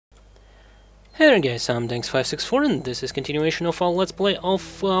Hey there guys, I'm Danks564 and this is continuation of our Let's Play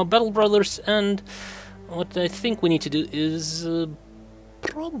of Battle Brothers, and what I think we need to do is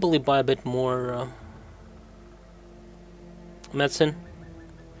probably buy a bit more medicine.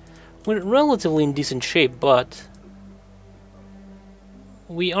 We're relatively in decent shape, but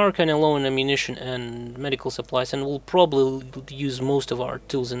we are kinda low on ammunition and medical supplies, and we'll probably use most of our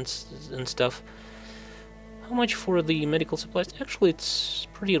tools and stuff. How much for the medical supplies? Actually, it's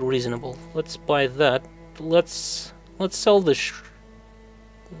pretty reasonable. Let's buy that. Let's sell this.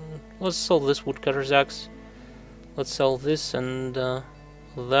 Let's sell this woodcutter's axe. Let's sell this and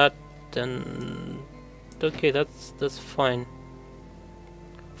that. And okay, that's fine.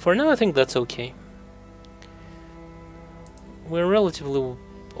 For now, I think that's okay. We're relatively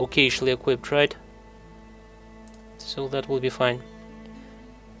okayishly equipped, right? So that will be fine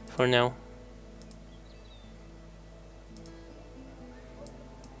for now.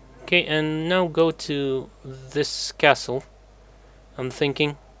 Okay, and now go to this castle. I'm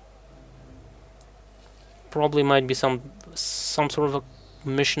thinking probably might be some sort of a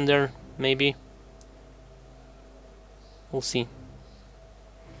mission there, maybe. We'll see.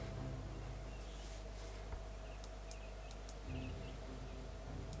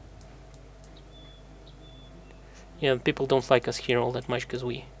 Yeah, people don't like us here all that much because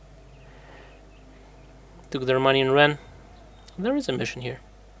we took their money and ran. There is a mission here.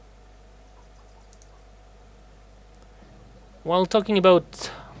 While talking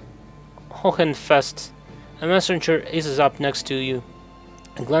about Hohenfest, a messenger is up next to you.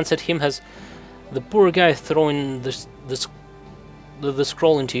 A glance at him has the poor guy throwing the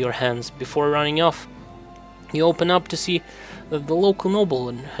scroll into your hands. Before running off, you open up to see that the local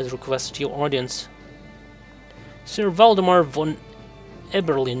nobleman has requested your audience. Sir Valdemar von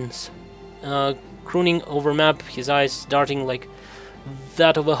Eberlins, crooning over map, his eyes darting like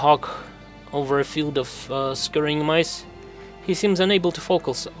that of a hawk over a field of scurrying mice. He seems unable to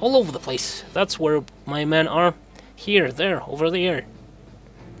focus. All over the place. That's where my men are. Here, there, over there.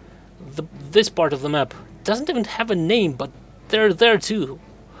 This part of the map doesn't even have a name, but they're there too.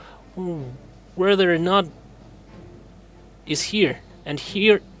 Where they're not is here,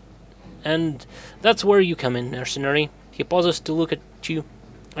 and that's where you come in, mercenary. He pauses to look at you.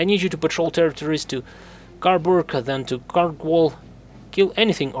 I need you to patrol territories to Carburg, then to Kargwall. Kill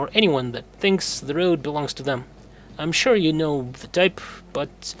anything or anyone that thinks the road belongs to them. I'm sure you know the type,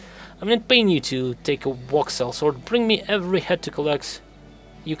 but I'm not paying you to take a walk cell sword. Bring me every head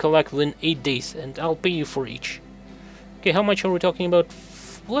you collect within 8 days, and I'll pay you for each. Okay, how much are we talking about?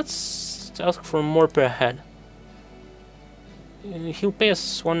 Let's ask for more per head. He'll pay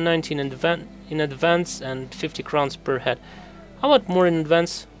us 190 in advance and 50 crowns per head. How about more in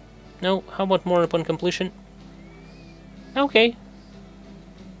advance? No, how about more upon completion? Okay.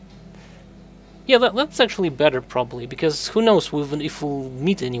 Yeah, that's actually better, probably, because who knows if we'll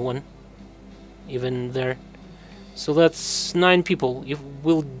meet anyone even there. So that's 9 people.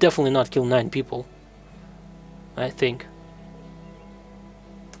 We'll definitely not kill 9 people, I think.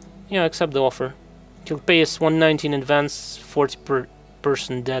 Yeah, accept the offer. He'll pay us 190 in advance, 40 per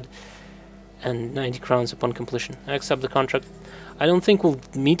person dead, and 90 crowns upon completion. I accept the contract. I don't think we'll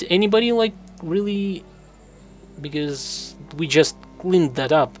meet anybody, like, really, because we just cleaned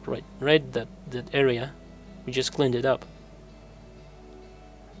that up, right? That area. We just cleaned it up.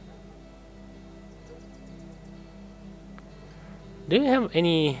 Do you have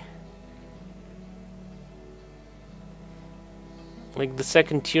any, like, the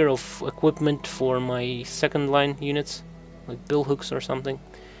second tier of equipment for my second line units, like bill hooks or something?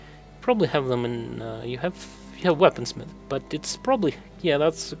 Probably have them in. You have weaponsmith, but it's probably, yeah,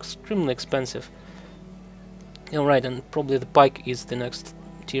 that's extremely expensive. Alright, and probably the pike is the next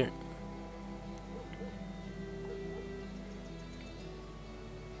tier.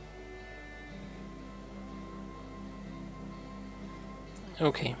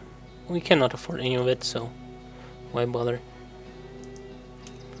 Okay, we cannot afford any of it, so why bother?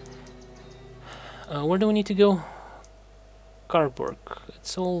 Where do we need to go? Karburg.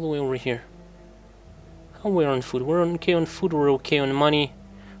 It's all the way over here. How we're on food? We're okay on food, we're okay on money.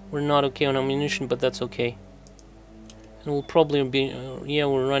 We're not okay on ammunition, but that's okay. And we'll probably be, yeah,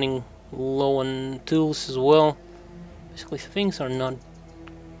 we're running low on tools as well. Basically, things are not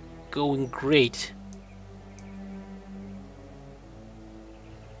going great.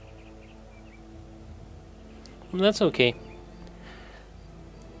 That's okay.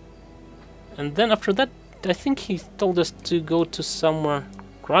 And then after that, I think he told us to go to somewhere.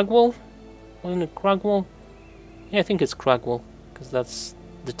 Cragwall? Wasn't it Cragwall? Yeah, I think it's Cragwall, because that's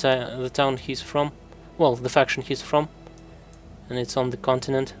the town he's from. Well, the faction he's from. And it's on the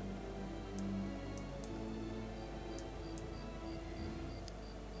continent.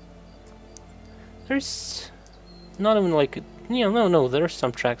 There's not even like... Yeah, no, there's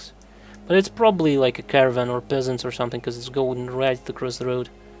some tracks. But it's probably like a caravan or peasants or something, because it's going right across the road.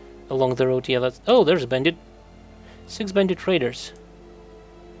 Along the road, yeah, that's... Oh, there's a bandit. 6 bandit raiders.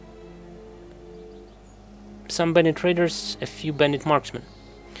 Some bandit raiders, a few bandit marksmen.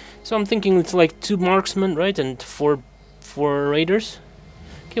 So I'm thinking it's like 2 marksmen, right? And 4 raiders.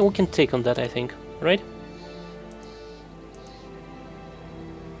 Okay, we can take on that, I think. Right?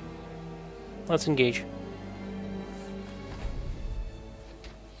 Let's engage.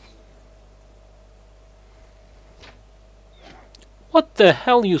 What the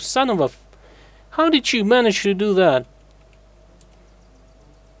hell, you son of a... How did you manage to do that?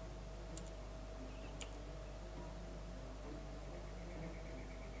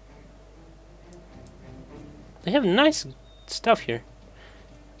 They have nice stuff here.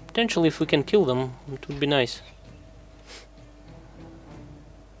 Potentially, if we can kill them, it would be nice.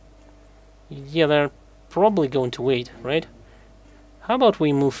 Yeah, they're probably going to wait, right? How about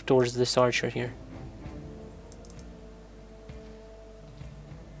we move towards this archer here?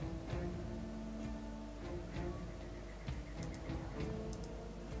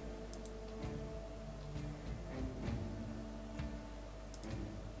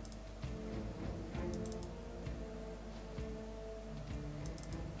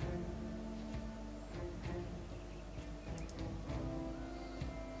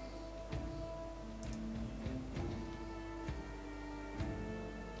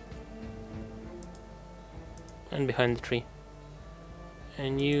 And behind the tree.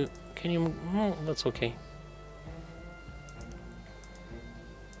 And you... Can you... Oh, that's okay.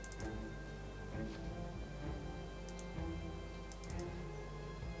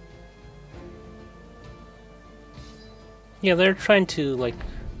 Yeah, they're trying to, like,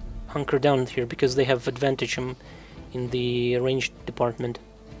 hunker down here because they have advantage in the ranged department.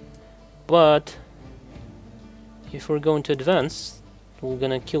 But... if we're going to advance, we're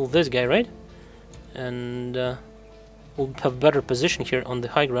gonna kill this guy, right? And we'll have better position here on the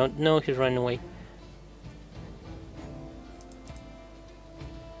high ground. No, he's running away.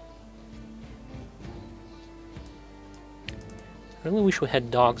 I really wish we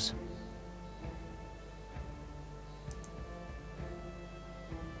had dogs.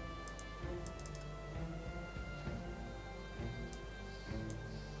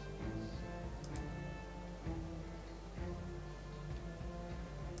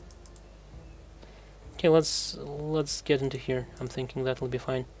 Okay, let's get into here. I'm thinking that'll be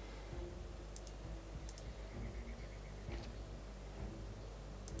fine.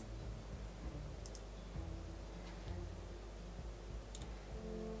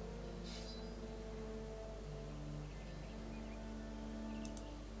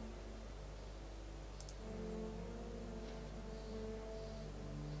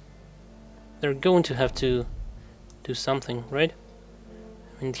 They're going to have to do something, right?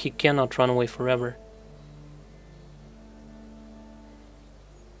 I mean, he cannot run away forever.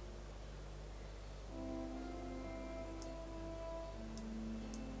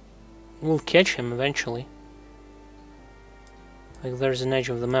 We'll catch him eventually. Like, there's an edge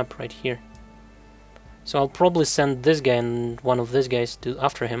of the map right here. So I'll probably send this guy and one of these guys to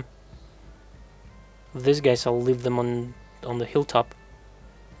after him. These guys, I'll leave them on the hilltop.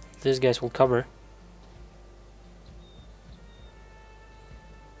 These guys will cover.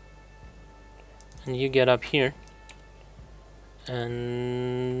 And you get up here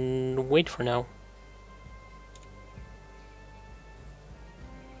and wait for now.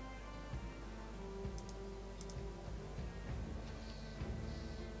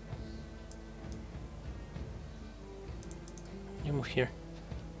 You move here.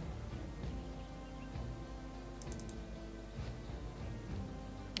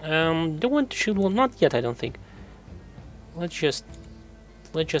 Don't want to shoot. Well, not yet, I don't think. Let's just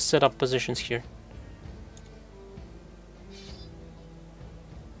set up positions here.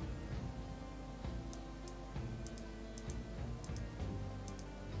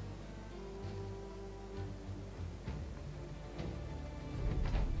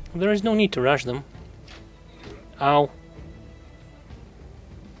 There is no need to rush them. Ow.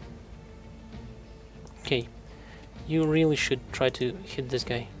 Okay. You really should try to hit this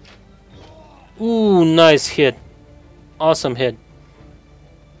guy. Ooh, nice hit. Awesome hit.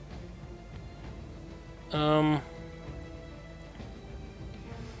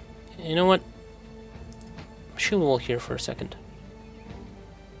 You know what? Shield wall here for a second.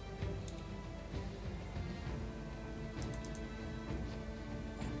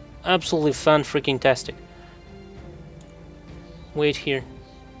 Absolutely fan-freaking-tastic. Wait here.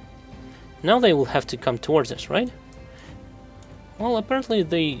 Now they will have to come towards us, right? Well, apparently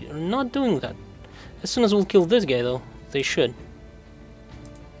they are not doing that. As soon as we'll kill this guy, though, they should.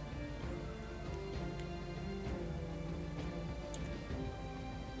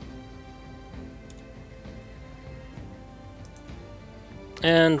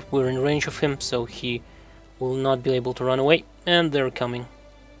 And we're in range of him, so he will not be able to run away. And they're coming.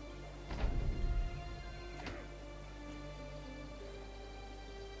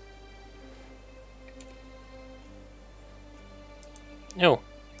 Oh.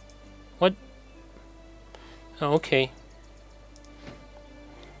 What? Oh, okay.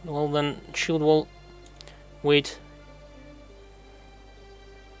 Well then, shield wall. Wait.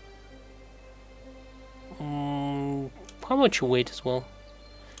 How about you wait as well?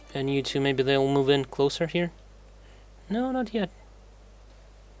 And you two, maybe they'll move in closer here? No, not yet.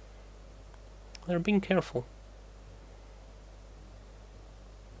 They're being careful.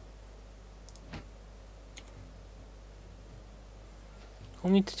 I'll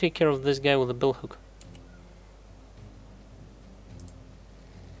need to take care of this guy with a billhook.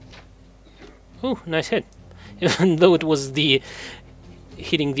 Ooh, nice hit. Even though it was the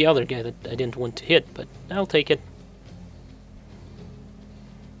hitting the other guy that I didn't want to hit, but I'll take it.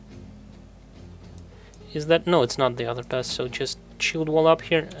 Is that... no, it's not the other pass, so just shield wall up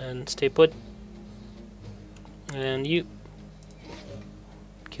here and stay put. And you...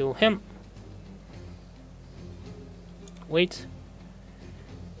 kill him. Wait.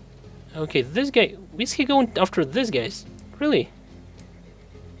 Okay, this guy... is he going after this guys? Really?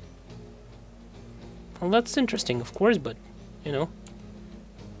 Well, that's interesting, of course, but, you know,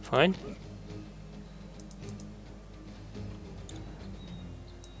 fine.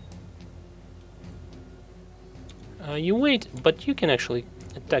 You wait, but you can actually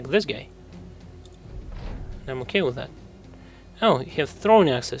attack this guy. I'm okay with that. Oh, you have throwing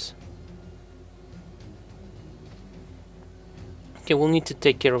axes. Okay, we'll need to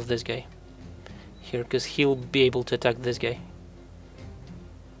take care of this guy here, because he'll be able to attack this guy.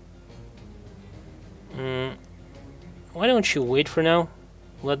 Why don't you wait for now?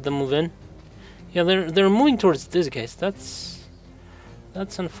 Let them move in. Yeah, they're moving towards this guy. That's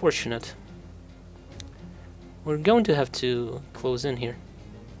unfortunate. We're going to have to close in here.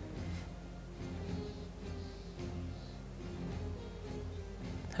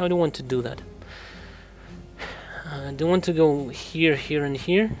 How do you want to do that? Do you want to go here, here, and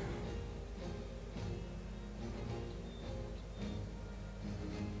here?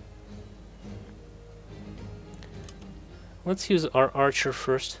 Let's use our archer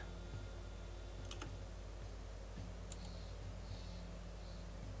first.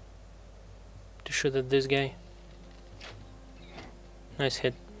 To shoot at this guy. Nice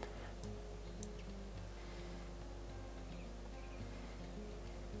hit.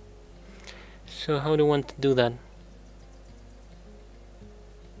 So how do you want to do that?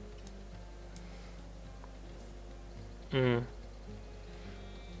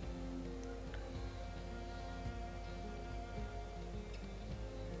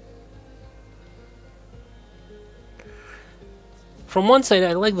 From one side,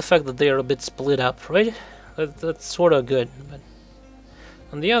 I like the fact that they are a bit split up, right? That's sort of good, but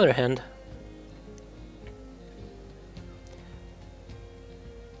on the other hand,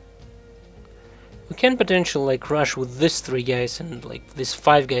 we can potentially like rush with these 3 guys and like these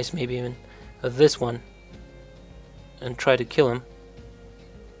 5 guys, maybe even this one, and try to kill him.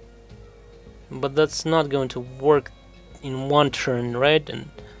 But that's not going to work in one turn, right? And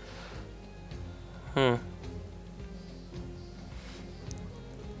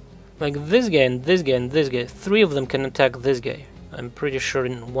like this guy and this guy and this guy, 3 of them can attack this guy. I'm pretty sure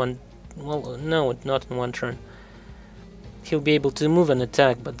in one... well, no, not in one turn. He'll be able to move and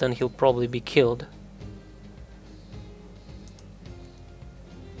attack, but then he'll probably be killed.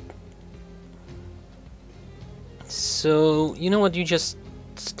 So, you know what, you just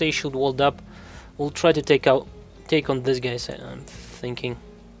stay shield walled up. We'll try to take on this guy, I'm thinking.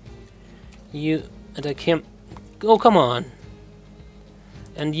 You attack him. Oh, come on!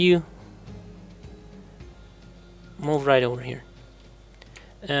 And you move right over here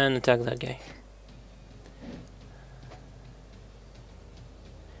and attack that guy.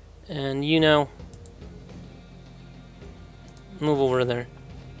 And you now move over there.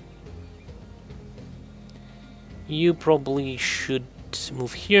 You probably should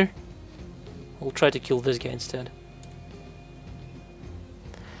move here. We'll try to kill this guy instead.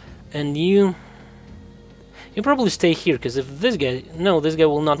 And you probably stay here, because if this guy... no, this guy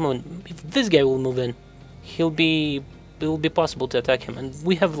will not move. If this guy will move in, it will be possible to attack him, and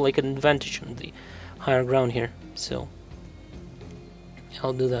we have like an advantage on the higher ground here, so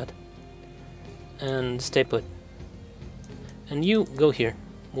I'll do that. And stay put. And you go here.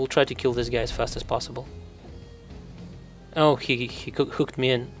 we'll try to kill this guy as fast as possible. Oh, he hooked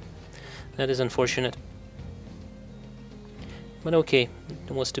me in. That is unfortunate. But okay,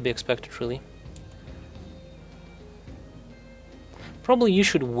 it was to be expected, really. Probably you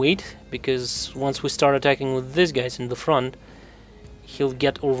should wait, because once we start attacking with these guys in the front, he'll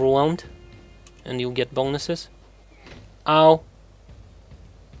get overwhelmed, and you'll get bonuses. Ow!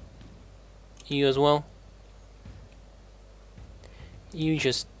 You as well. You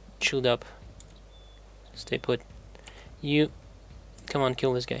just chilled up. Stay put. You... Come on,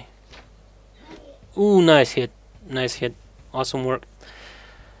 kill this guy. Ooh, nice hit. Nice hit. Awesome work.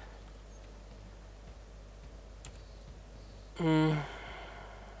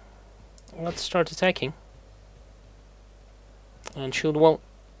 Let's start attacking. And shield wall.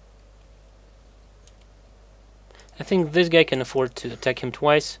 I think this guy can afford to attack him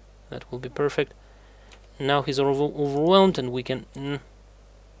twice. That will be perfect. Now he's overwhelmed and we can...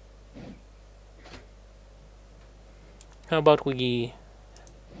 How about we...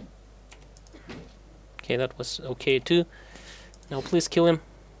 Okay, that was okay too. Now please kill him.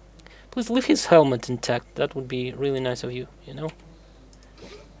 Please leave his helmet intact. That would be really nice of you, you know?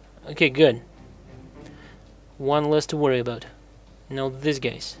 Okay, good. One less to worry about. Now these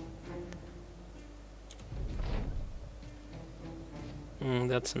guys.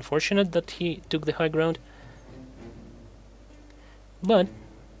 That's unfortunate that he took the high ground. But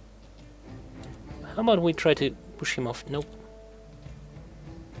how about we try to push him off? Nope.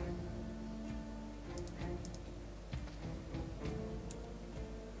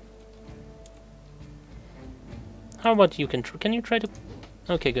 How about you can you try to...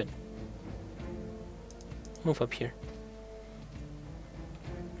 Okay, good. Move up here.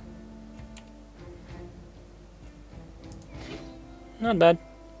 Not bad.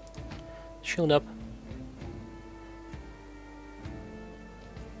 Shield up.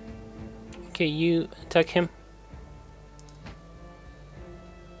 Okay, you attack him.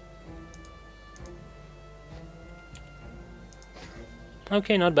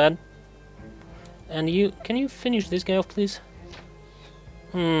 Okay, not bad. And you, can you finish this guy off, please?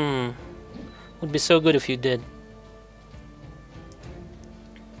 Would be so good if you did.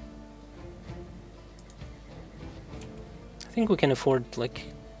 I think we can afford, like,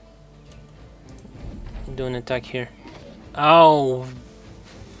 do an attack here. Ow!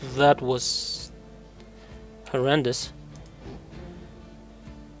 That was horrendous.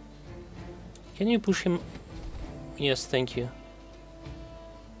 Can you push him? Yes, thank you.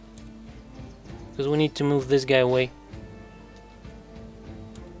 Because we need to move this guy away.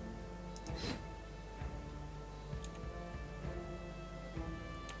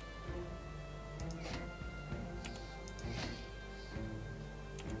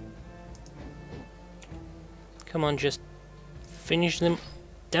 Come on, just finish them.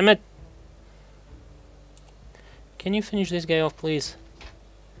 Damn it! Can you finish this guy off, please?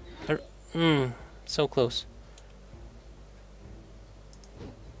 So close.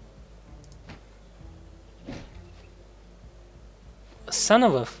 Son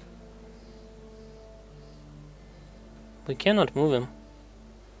of a... We cannot move him.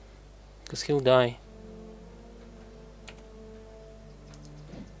 Because he'll die.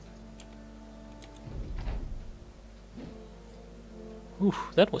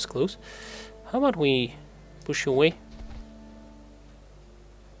 Oof, that was close. How about we push you away?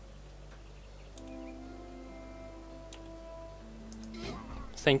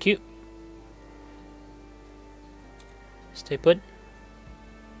 Thank you. Stay put.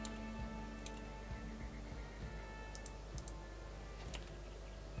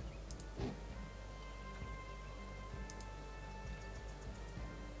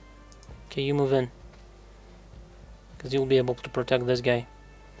 Okay, you move in. Because you'll be able to protect this guy.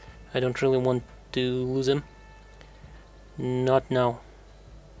 I don't really want to lose him. Not now.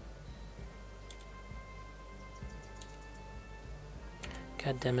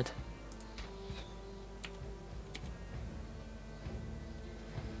 God damn it.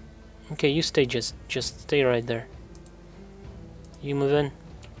 Okay, you stay, just stay right there. You move in.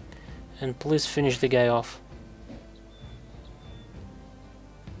 And please finish the guy off.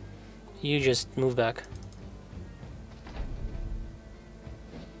 You just move back.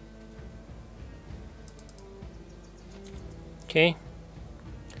 Okay.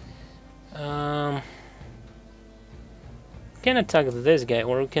 Can attack this guy,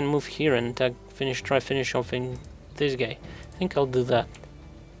 or we can move here and attack, try finish off in this guy. I think I'll do that.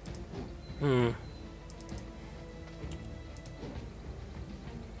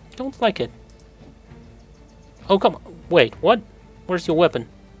 Don't like it. Oh, come on. Wait, what? Where's your weapon?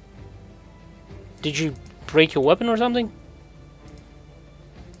 Did you break your weapon or something?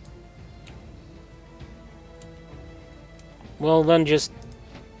 Well, then just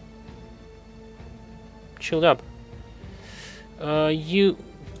shield up. You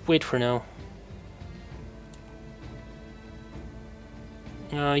wait for now.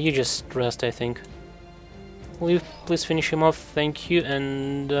 You just rest, I think. Will you please finish him off? Thank you,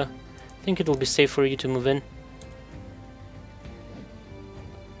 and I think it will be safe for you to move in.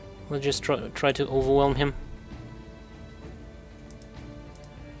 Let's just try to overwhelm him.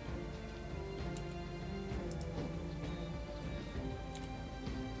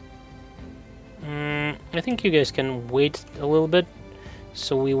 I think you guys can wait a little bit,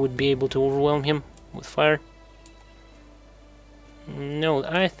 so we would be able to overwhelm him with fire. No,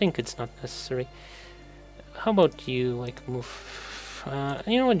 I think it's not necessary. How about you, like, move?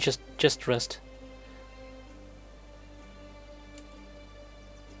 You know what? Just rest.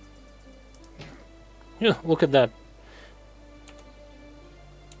 Yeah, look at that.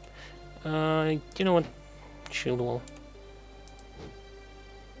 You know what? Shield wall.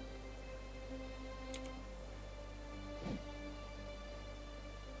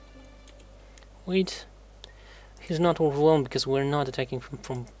 Wait. He's not overwhelmed because we're not attacking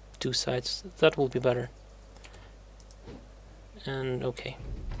from two sides. That will be better. And okay.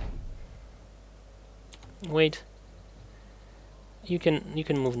 Wait. You can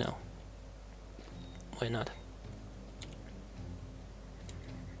move now. Why not?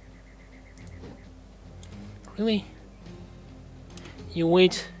 Really? You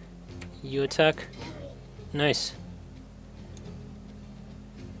wait. You attack. Nice.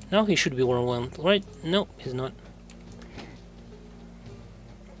 Now he should be overwhelmed, right? No, he's not.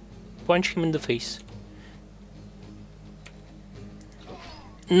 Punch him in the face.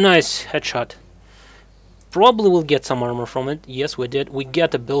 Nice headshot. Probably we'll get some armor from it. Yes, we did. We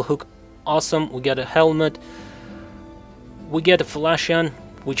get a billhook. Awesome. We get a helmet. We get a falchion,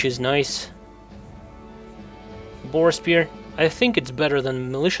 which is nice. Boar spear. I think it's better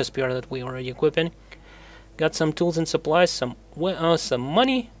than militia spear that we already equipping. Got some tools and supplies, some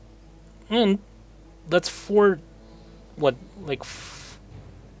money. And that's for what, like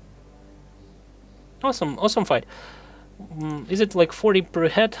awesome fight. Is it like 40 per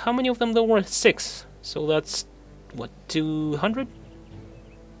head? How many of them there were? 6. So that's what, 200?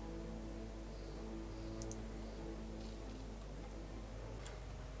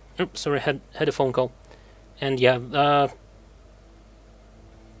 Oops, sorry, had a phone call. And yeah,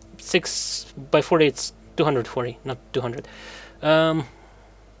 6 by 40, it's 240, not 200.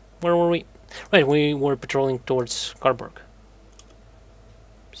 Where were we? Right, we were patrolling towards Carburg.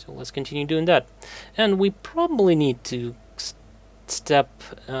 So let's continue doing that. And we probably need to step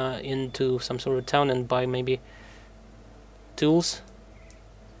into some sort of town and buy maybe tools.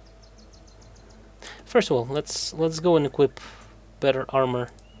 First of all, let's go and equip better armor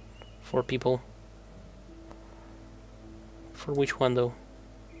for people. For which one though?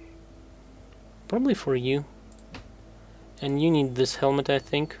 Probably for you. And you need this helmet, I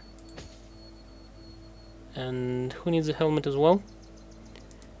think. And who needs a helmet as well?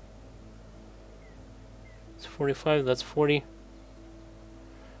 It's 45, that's 40.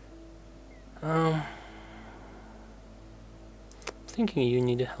 Thinking you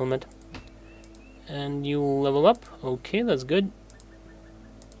need a helmet. And you level up. Okay, that's good.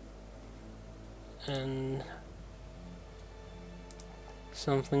 And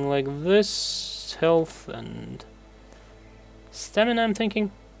something like this. Health and stamina, I'm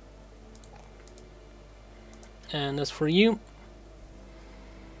thinking. And as for you,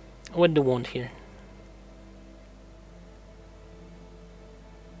 what do you want here?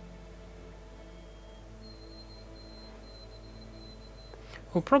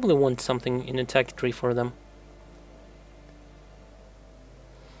 We'll probably want something in attack tree for them.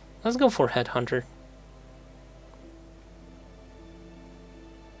 Let's go for Headhunter.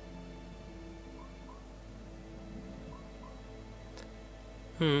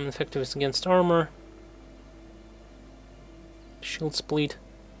 Effectiveness against armor. Shield split.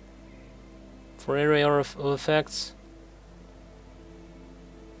 For area of effects.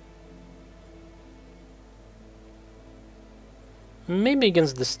 Maybe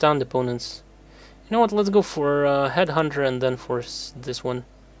against the stunned opponents. You know what, let's go for Headhunter and then for this one.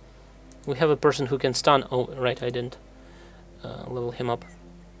 We have a person who can stun. Oh, right, I didn't level him up.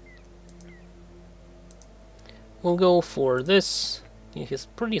 We'll go for this. He's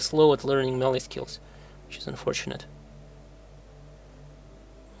pretty slow at learning melee skills, which is unfortunate.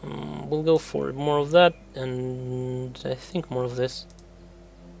 We'll go for more of that, and I think more of this.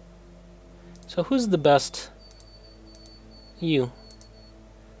 So who's the best? You.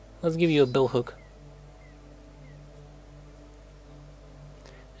 Let's give you a billhook.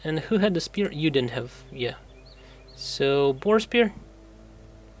 And who had the spear? You didn't have, yeah. So, Boar Spear?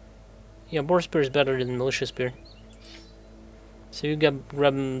 Yeah, Boar Spear is better than Militia Spear. So you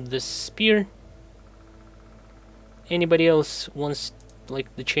grab this spear. Anybody else wants,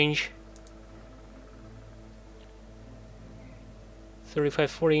 like, the change?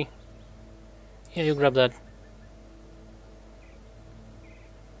 3540. Yeah, you grab that.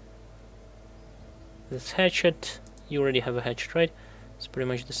 This hatchet. You already have a hatchet, right? It's pretty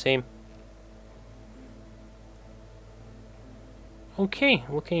much the same. Okay,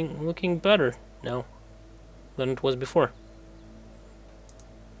 looking better now than it was before.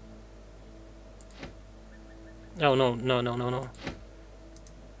 Oh no.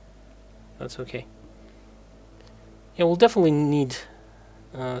 That's okay. Yeah, we'll definitely need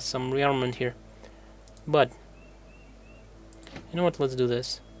some rearmament here. But you know what? Let's do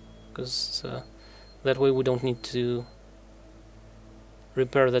this, because that way we don't need to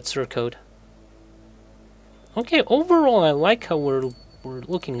repair that surcode. Okay, overall I like how we're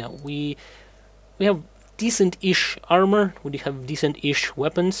looking now. We have decent-ish armor, we have decent-ish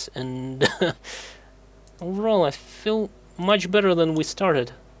weapons, and overall I feel much better than we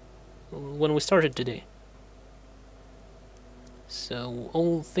started when we started today. So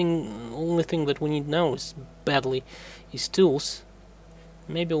only thing that we need now is tools.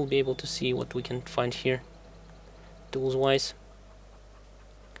 Maybe we'll be able to see what we can find here, tools wise.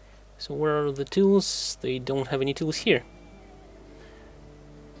 So where are the tools? They don't have any tools here.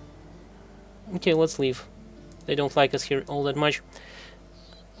 Okay, let's leave. They don't like us here all that much.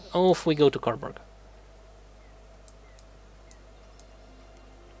 Off we go to Karburg.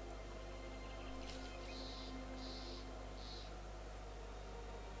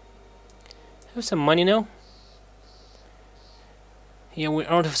 Have some money now. Yeah, we're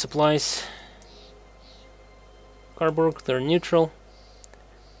out of supplies. Karburg, they're neutral.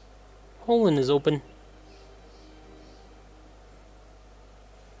 Poland is open.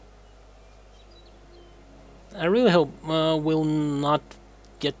 I really hope we'll not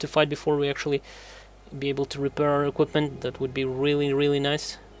get to fight before we actually be able to repair our equipment. That would be really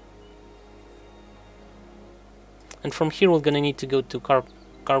nice. And from here we're gonna need to go to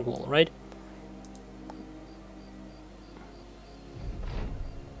Kargwall, right?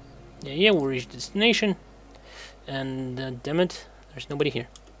 Yeah, we reached destination. And damn it, there's nobody here.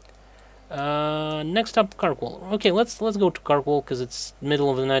 Next up, Kargwall. Okay, let's go to Kargwall because it's middle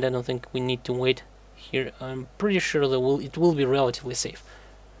of the night. I don't think we need to wait here. I'm pretty sure that it will be relatively safe.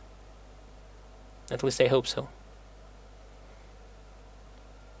 At least I hope so.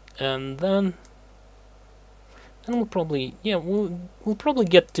 And then we'll probably we'll probably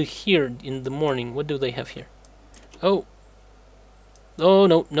get to here in the morning. What do they have here? Oh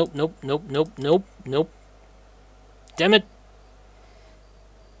no, nope. Damn it.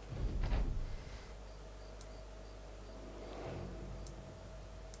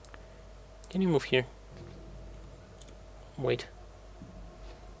 Can you move here? Wait.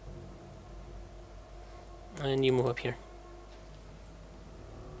 And you move up here.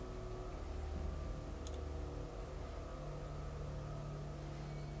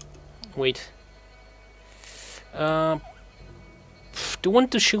 Wait. Do you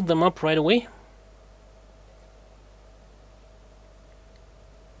want to shield them up right away?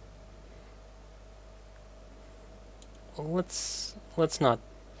 Let's not.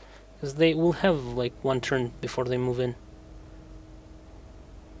 Because they will have like one turn before they move in.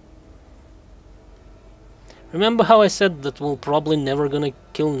 Remember how I said that we're probably never gonna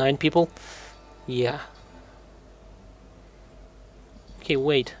kill 9 people? Yeah. Okay,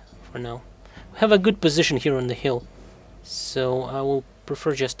 wait for now. We have a good position here on the hill, so I will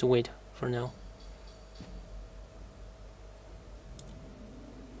prefer just to wait for now.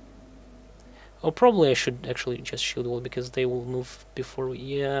 Oh, probably I should actually just shield wall because they will move before we...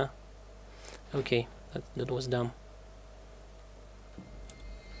 Yeah. Okay, that was dumb.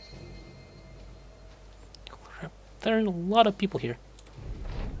 Crap, there are a lot of people here.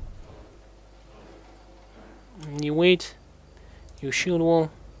 You wait, you shield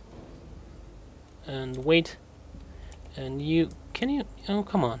wall, and wait, and you... Can you... Oh,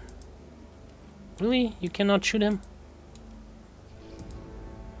 come on. Really? You cannot shoot him?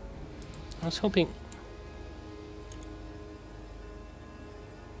 I was hoping...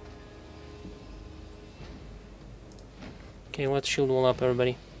 Okay, let's shield wall up,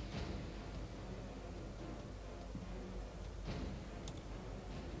 everybody.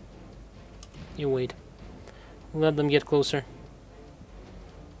 You wait. Let them get closer.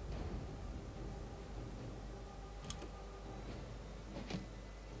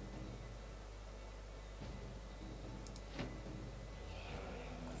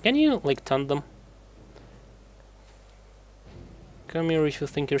 Can you, like, taunt them? Come here if you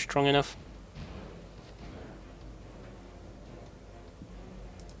think you're strong enough.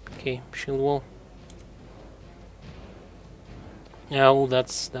 Okay, shield wall. Oh,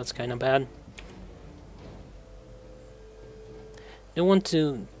 that's kind of bad. Don't want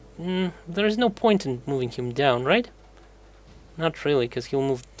to... there's no point in moving him down, right? Not really, because he'll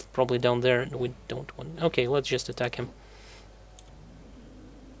move probably down there, and we don't want... Okay, let's just attack him.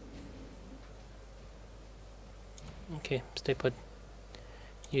 Okay, stay put.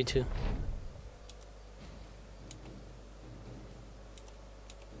 You too.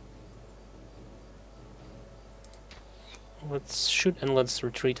 Let's shoot and let's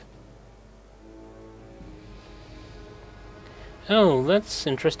retreat. Oh, that's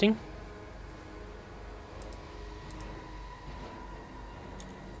interesting.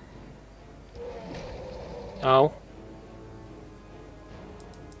 Ow.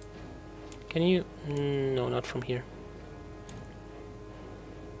 Can you... no, not from here.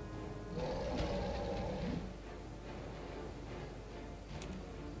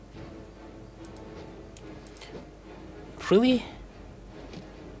 Really?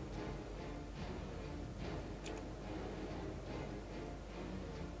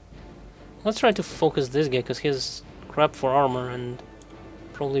 Let's try to focus this guy, because he has crap for armor and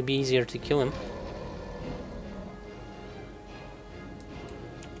probably be easier to kill him.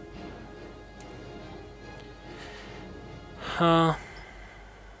 How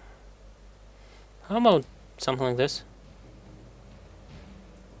about something like this?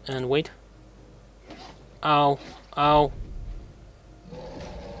 And wait. Ow. Ow.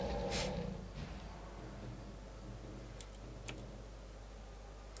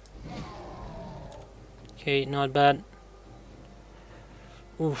 Okay, not bad.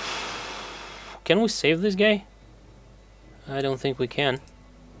 Oof. Can we save this guy? I don't think we can.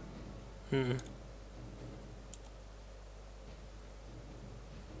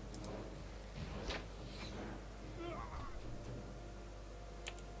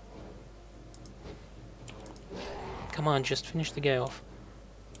 Come on, just finish the guy off.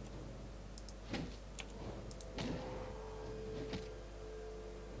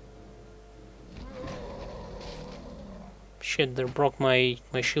 Shit, they broke my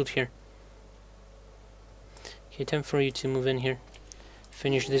shield here. Okay, time for you to move in here.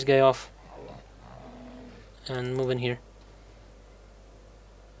 Finish this guy off. And move in here.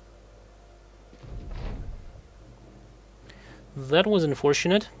 That was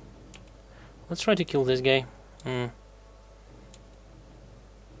unfortunate. Let's try to kill this guy.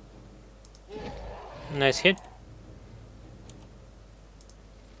 Nice hit.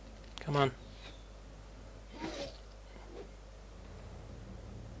 Come on.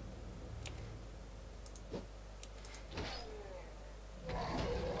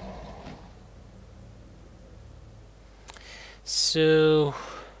 So...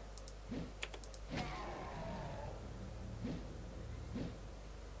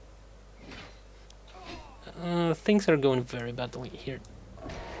 things are going very badly here.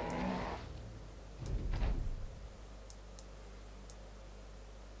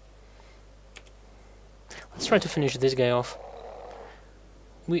 Let's try to finish this guy off.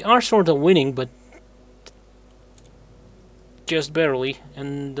 We are sort of winning, but just barely,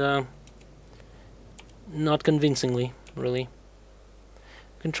 and not convincingly, really.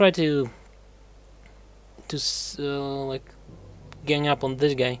 We can try to like gang up on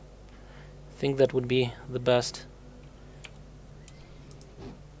this guy. I think that would be the best.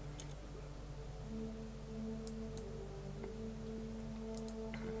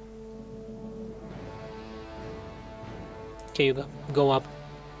 Okay, you go up.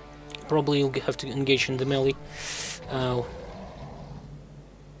 Probably you'll have to engage in the melee. Ow.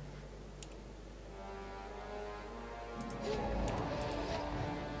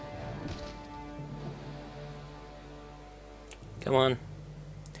 Come on.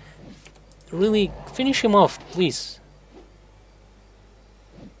 Really, finish him off, please.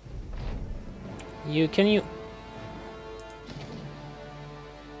 Can you...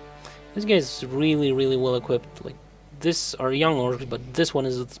 This guy's really, really well equipped. Like, this are young orcs, but this one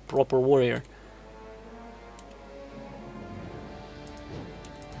is a proper warrior.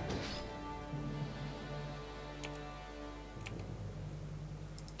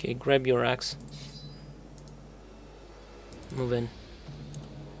 Okay, grab your axe. Move in.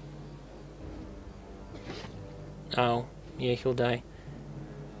 Ow. Yeah, he'll die.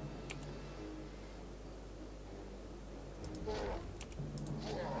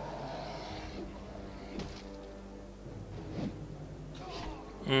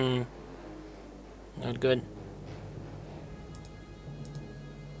 Not good.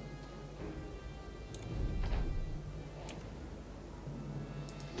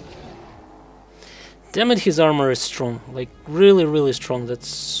 Damn it, his armor is strong. Like, really, really strong. That's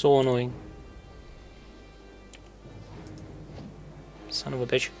so annoying. Son of a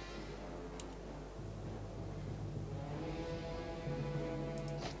bitch.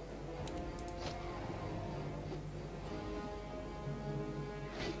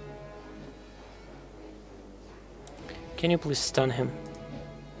 Can you please stun him?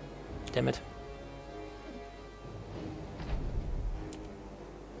 Damn it.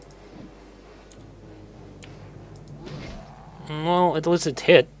 Well, at least it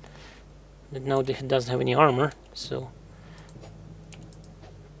hit. But now it doesn't have any armor, so...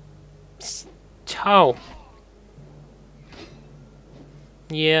 How?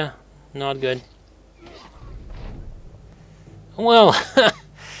 Yeah, not good. Well,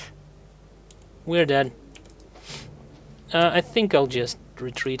 we're dead. I think I'll just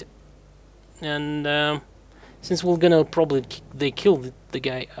retreat. And since we're gonna probably they kill the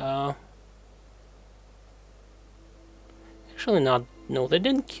guy. Actually, not. No, they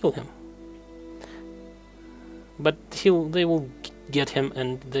didn't kill him. But they will get him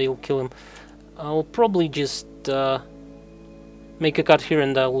and they'll kill him. I'll probably just make a cut here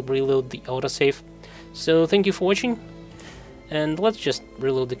and I'll reload the autosave. So thank you for watching, and let's just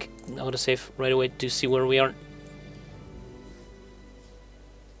reload the autosave right away to see where we are.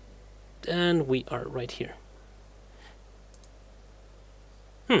 And we are right here.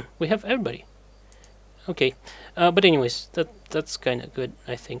 We have everybody. Okay, but anyways, that's kind of good,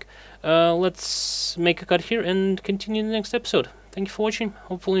 I think. Let's make a cut here and continue the next episode. Thank you for watching,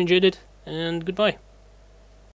 hopefully you enjoyed it, and goodbye.